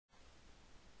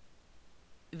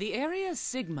The area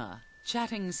Sigma,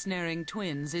 chatting snaring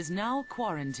twins, is now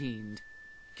quarantined.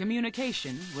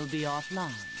 Communication will be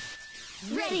offline.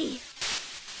 Ready!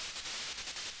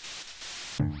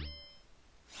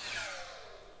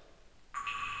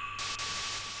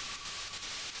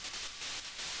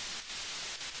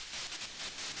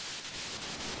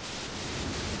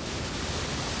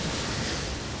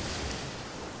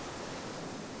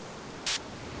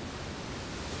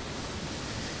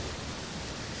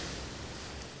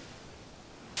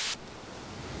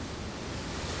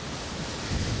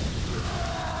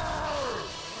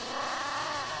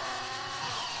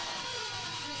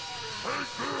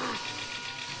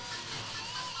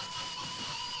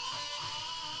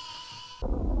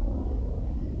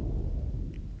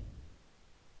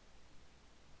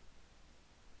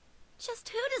 Just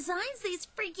who designs these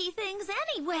freaky things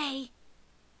anyway?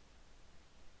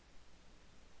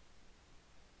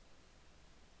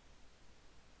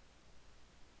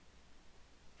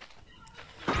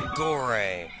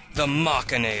 Gorre, the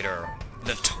Machinator,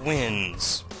 the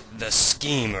twins, the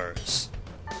schemers.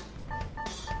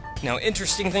 Now,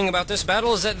 interesting thing about this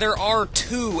battle is that there are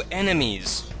two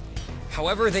enemies.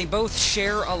 However, they both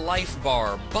share a life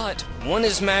bar, but one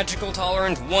is magical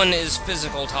tolerant, one is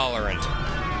physical tolerant.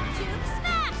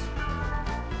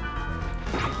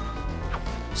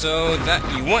 So that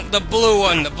you want the blue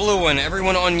one.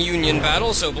 Everyone on Union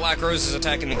battle, so Black Rose is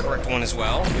attacking the correct one as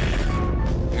well.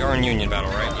 We are in Union battle,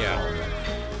 right? Yeah.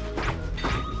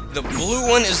 The blue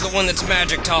one is the one that's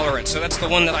magic tolerant, so that's the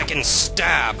one that I can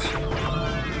stab.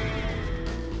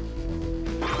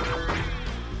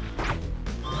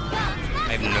 I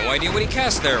have no idea what he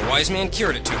cast there. Wise Man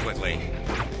cured it too quickly.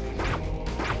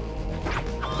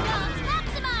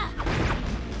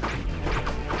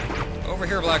 Over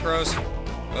here, Black Rose.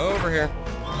 Over here.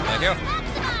 Thank you.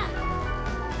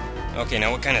 Okay,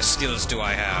 now what kind of skills do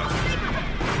I have?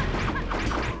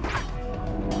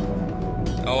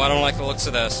 Oh, I don't like the looks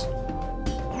of this.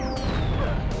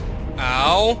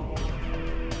 Ow!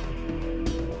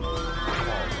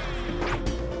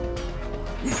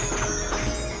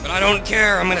 But I don't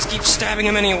care, I'm gonna keep stabbing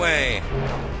him anyway.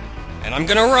 And I'm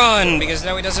gonna run, because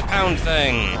now he does a pound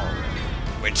thing.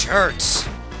 Which hurts.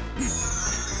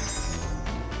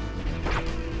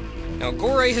 Now,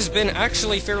 Gorre has been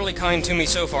actually fairly kind to me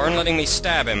so far in letting me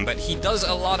stab him, but he does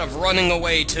a lot of running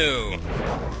away, too.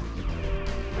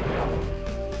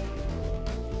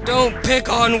 Don't pick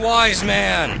on Wise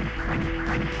Man!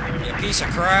 You piece of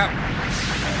crap.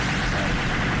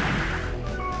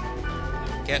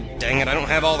 God dang it, I don't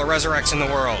have all the resurrects in the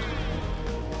world.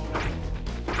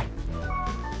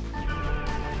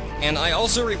 And I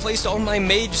also replaced all my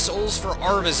mage souls for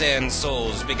artisan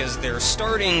souls, because they're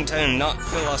starting to not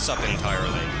fill us up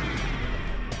entirely.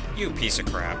 You piece of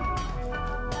crap.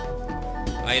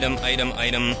 Item.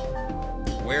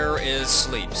 Where is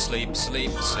sleep? Sleep.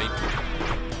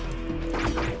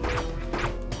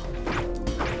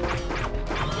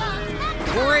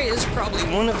 Gorre is probably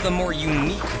one of the more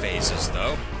unique phases,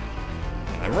 though.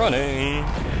 I'm running.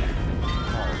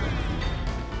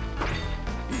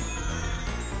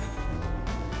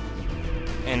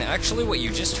 And actually what you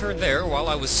just heard there, while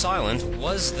I was silent,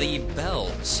 was the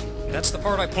bells. That's the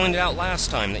part I pointed out last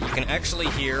time, that you can actually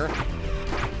hear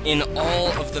in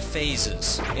all of the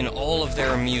phases, in all of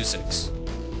their musics.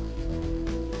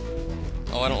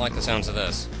 Oh, I don't like the sounds of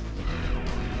this.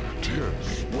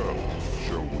 Yes, well,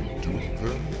 shall we do it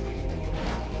then?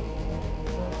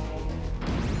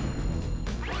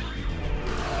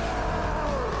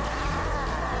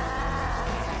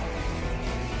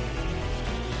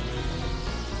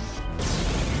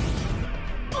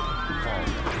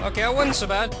 Okay, that wasn't so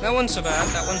bad.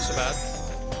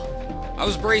 I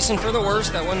was bracing for the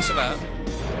worst, that wasn't so bad.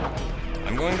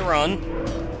 I'm going to run.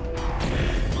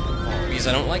 Because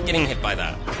I don't like getting hit by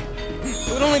that.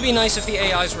 It would only be nice if the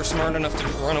AIs were smart enough to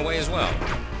run away as well.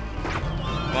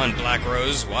 Come on, Black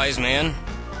Rose, Wise Man.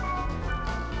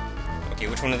 Okay,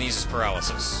 which one of these is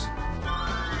paralysis?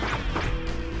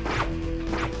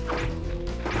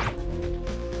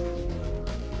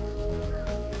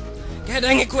 God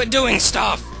dang it, quit doing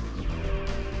stuff!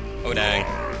 Oh dang.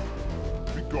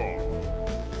 Be gone.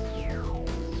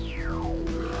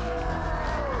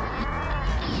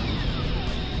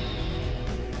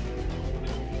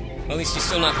 At least he's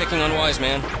still not picking on Wise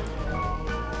Man.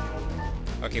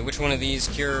 Okay, which one of these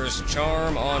cures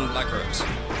charm on Black Rose?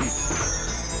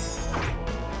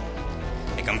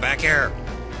 Hey, come back here!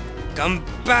 Come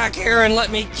back here and let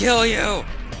me kill you!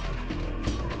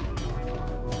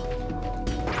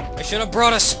 I should have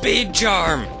brought a speed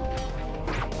charm!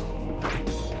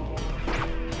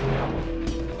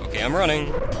 Okay, I'm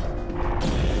running.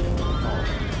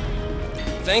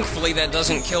 Thankfully, that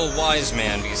doesn't kill Wise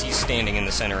Man, because he's standing in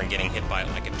the center and getting hit by it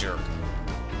like a jerk.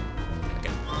 Like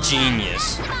a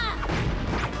genius. Do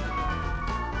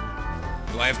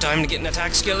I have time to get an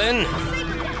attack skill in?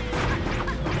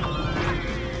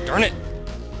 Darn it!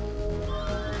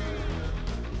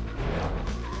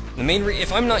 The main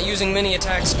if I'm not using many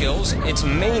attack skills, it's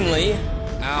mainly...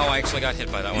 Ow, I actually got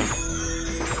hit by that one.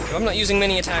 If I'm not using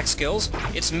many attack skills,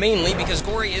 it's mainly because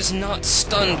Gorre is not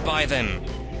stunned by them.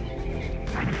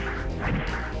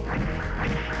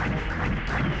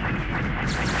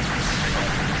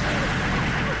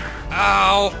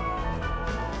 Ow!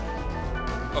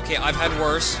 Okay, I've had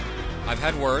worse. I've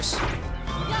had worse.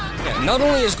 Yeah, not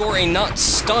only is Gorre not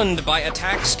stunned by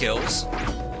attack skills,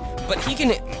 but he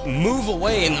can move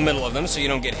away in the middle of them so you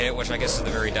don't get hit, which I guess is the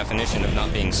very definition of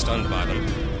not being stunned by them.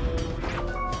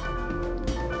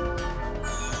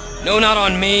 No, not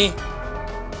on me!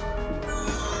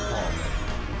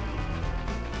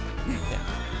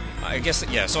 I guess,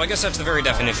 yeah, so I guess that's the very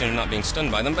definition of not being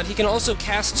stunned by them, but he can also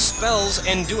cast spells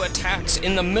and do attacks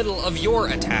in the middle of your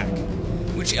attack,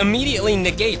 which immediately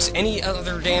negates any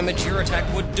other damage your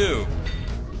attack would do.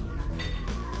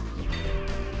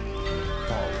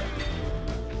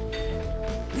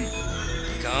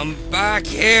 Come back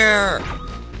here!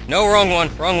 No, wrong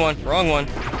one, wrong one, wrong one.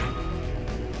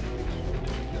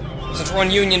 Since we're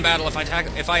on Union Battle, if I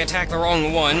attack the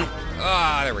wrong one...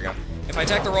 Ah, there we go. If I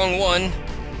attack the wrong one,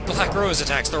 Black Rose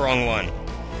attacks the wrong one.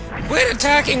 Quit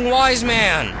attacking Wise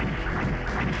Man!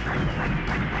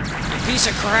 You piece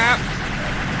of crap!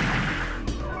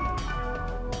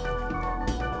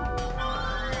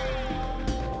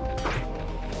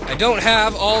 I don't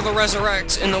have all the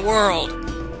resurrects in the world.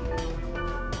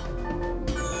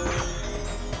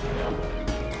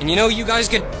 And you know, you guys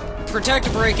could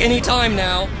protect break anytime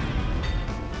now.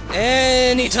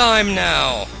 Anytime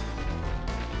now.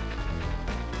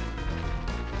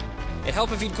 It'd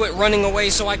help if you'd quit running away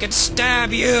so I could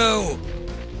stab you!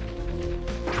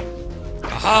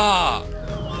 Aha!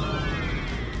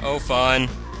 Oh, fun.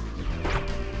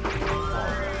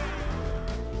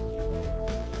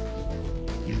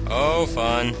 Oh,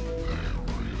 fun.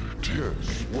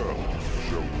 Yes, well,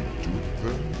 shall we do it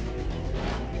then?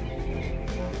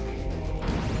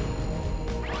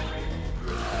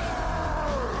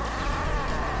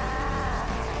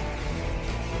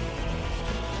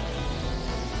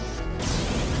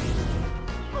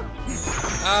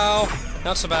 Ow!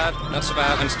 Not so bad, not so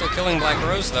bad. I'm still killing Black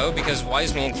Rose, though, because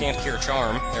Wise Man can't cure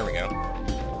Charm. There we go.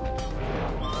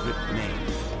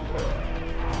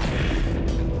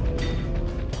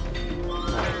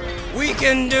 We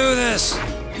can do this!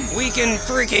 We can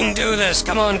freaking do this!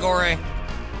 Come on, Gorre!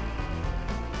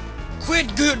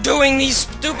 Quit doing these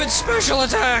stupid special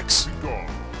attacks!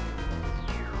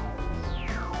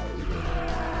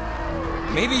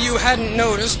 Maybe you hadn't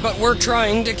noticed, but we're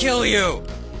trying to kill you!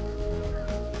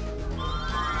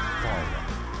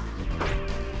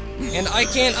 And I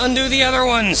can't undo the other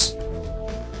ones! I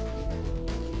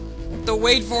have to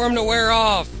wait for them to wear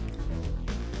off!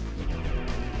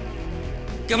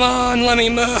 Come on, let me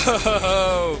move!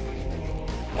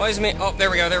 Wise Man... Oh,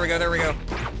 there we go, there we go, there we go.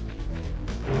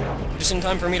 Just in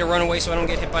time for me to run away so I don't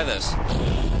get hit by this.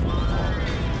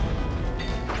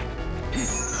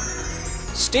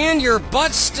 Stand your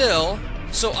butt still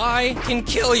so I can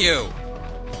kill you!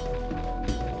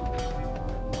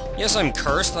 Yes, I'm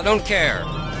cursed, I don't care.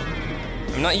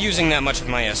 I'm not using that much of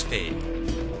my SP.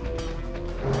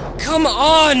 Come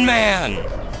on, man!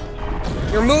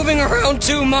 You're moving around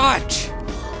too much!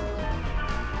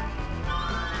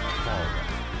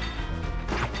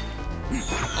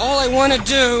 All I want to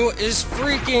do is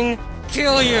freaking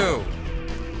kill you!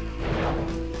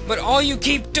 But all you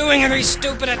keep doing are these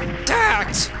stupid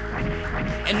attacks!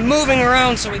 And moving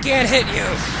around so we can't hit you!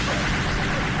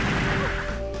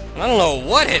 I don't know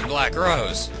what hit Black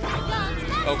Rose.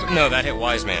 Oh, no, that hit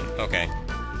Wise Man. Okay.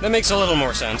 That makes a little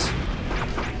more sense.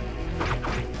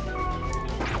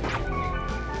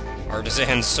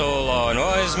 Artisan Solo and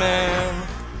Wise Man.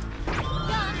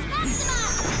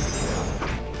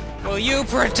 Will you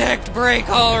protect break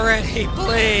already,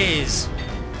 please?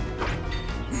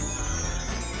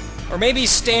 Or maybe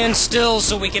stand still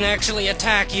so we can actually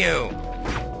attack you.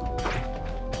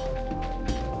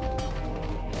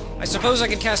 I suppose I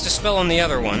could cast a spell on the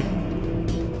other one.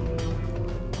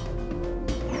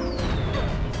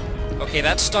 Okay,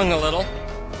 that stung a little.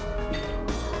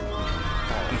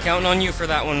 I'm counting on you for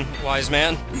that one, Wise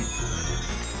Man.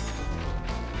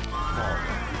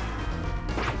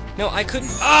 No, I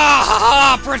couldn't. Ah! Ha,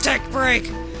 ha, protect break!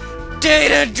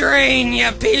 Data drain, you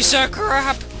piece of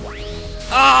crap!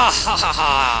 Ah! Ha ha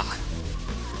ha!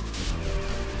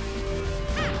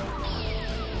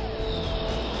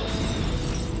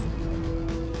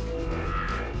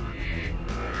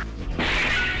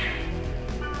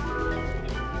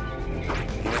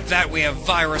 that, we have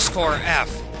Virus Core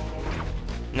F.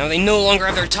 Now, they no longer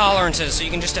have their tolerances, so you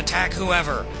can just attack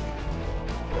whoever.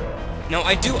 Now,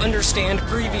 I do understand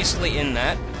previously in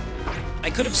that I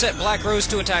could have set Black Rose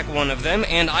to attack one of them,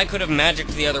 and I could have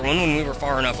magicked the other one when we were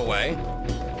far enough away.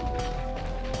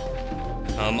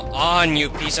 Come on, you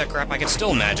piece of crap. I could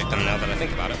still magic them now that I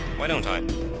think about it. Why don't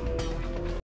I?